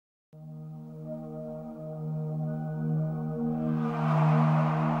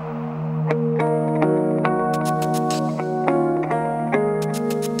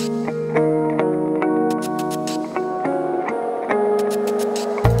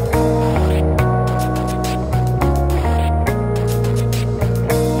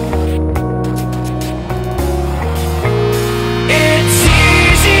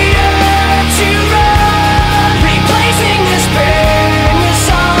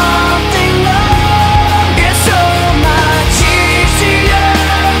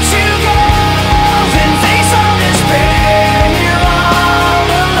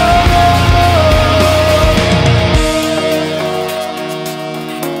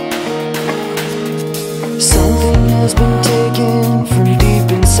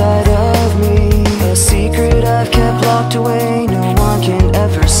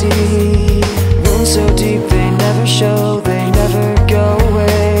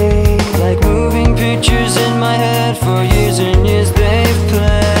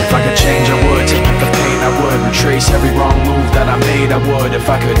made, I would. If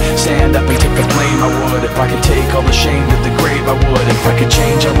I could stand up and take the blame, I would. If I could take all the shame to the grave, I would. If I could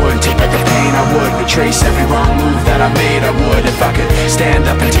change, I would. Take back the pain, I would. Retrace every wrong move that I made, I would. If I could stand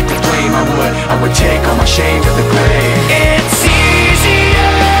up and take the blame, I would. I would take all my shame to the grave. It's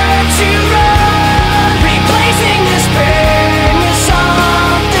easier to run, replacing this pain with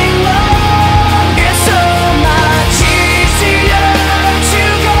something wrong. It's so much easier to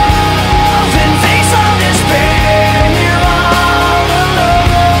go than face all this pain. You're all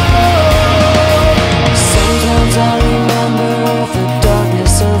alone. Sometimes I remember the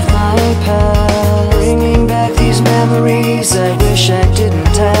darkness of my past, bringing back these memories I wish I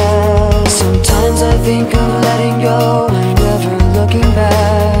didn't have. Sometimes I think of letting go and never looking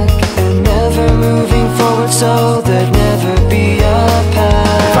back, and never moving forward, so there'd never be a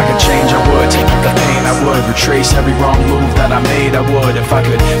path. If I could change, I would. Take back the pain, I would. Retrace every wrong move that I made, I would. If I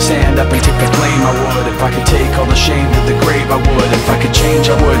could stand up and take the blame, I would. If I could take all the shame to the grave, I would. If I could change,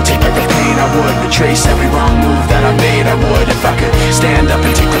 I would. Take back the pain, I would. Retrace every wrong move that I made, I would. If I could stand up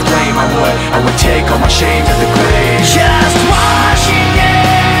and take the blame, I would. I would take all my shame to the grave.